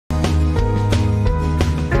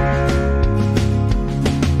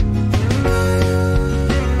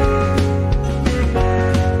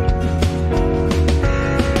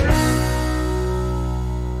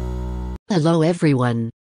Hello everyone.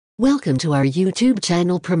 Welcome to our YouTube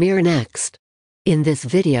channel Premiere Next. In this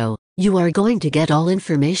video, you are going to get all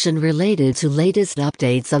information related to latest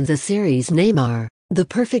updates of the series Neymar, The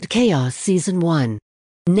Perfect Chaos Season 1.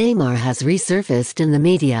 Neymar has resurfaced in the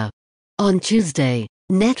media. On Tuesday,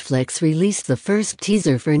 Netflix released the first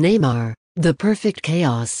teaser for Neymar, The Perfect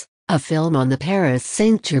Chaos, a film on the Paris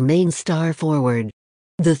Saint-Germain star forward.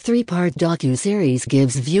 The three-part docu-series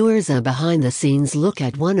gives viewers a behind-the-scenes look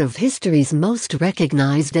at one of history's most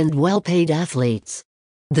recognized and well-paid athletes.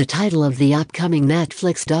 The title of the upcoming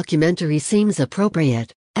Netflix documentary seems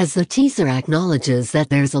appropriate, as the teaser acknowledges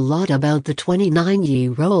that there's a lot about the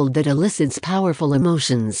 29-year-old that elicits powerful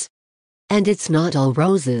emotions. And it's not all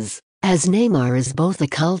roses, as Neymar is both a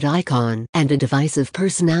cult icon and a divisive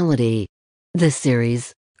personality. The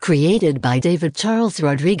series, created by David Charles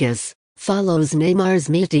Rodriguez, follows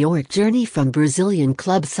Neymar's meteoric journey from Brazilian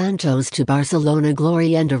club Santos to Barcelona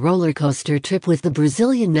glory and a rollercoaster trip with the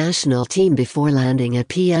Brazilian national team before landing at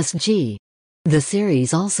PSG. The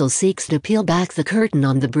series also seeks to peel back the curtain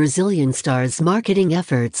on the Brazilian star's marketing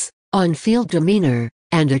efforts, on-field demeanor,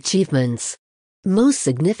 and achievements. Most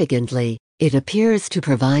significantly, it appears to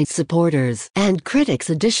provide supporters and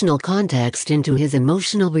critics additional context into his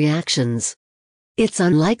emotional reactions. It's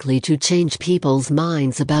unlikely to change people's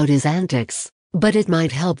minds about his antics, but it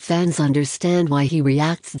might help fans understand why he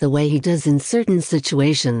reacts the way he does in certain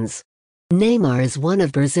situations. Neymar is one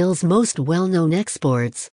of Brazil's most well-known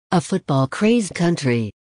exports, a football-crazed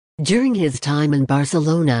country. During his time in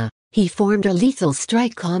Barcelona, he formed a lethal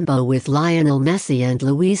strike combo with Lionel Messi and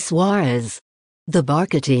Luis Suarez. The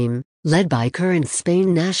Barca team, led by current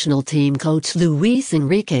Spain national team coach Luis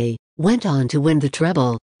Enrique, went on to win the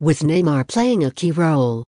treble, with Neymar playing a key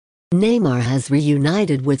role. Neymar has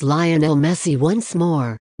reunited with Lionel Messi once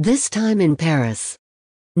more, this time in Paris.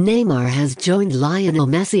 Neymar has joined Lionel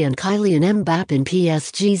Messi and Kylian Mbappé in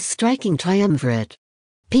PSG's striking triumvirate.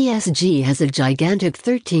 PSG has a gigantic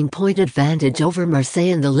 13-point advantage over Marseille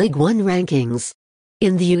in the Ligue 1 rankings.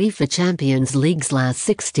 In the UEFA Champions League's last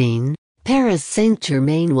 16, Paris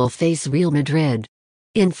Saint-Germain will face Real Madrid.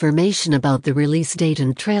 Information about the release date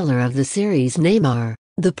and trailer of the series Neymar,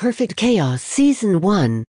 The Perfect Chaos Season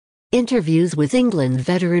 1. Interviews with England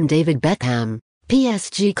veteran David Beckham,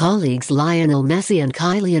 PSG colleagues Lionel Messi and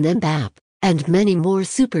Kylian Mbappé, and many more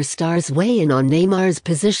superstars weigh in on Neymar's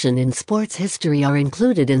position in sports history are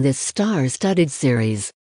included in this star-studded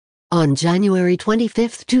series. On January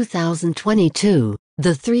 25, 2022,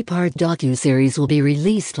 the three-part docu-series will be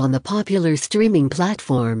released on the popular streaming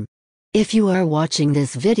platform. If you are watching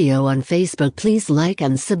this video on Facebook, please like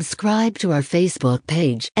and subscribe to our Facebook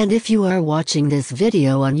page. And if you are watching this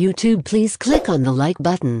video on YouTube, please click on the like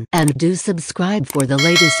button and do subscribe for the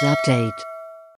latest update.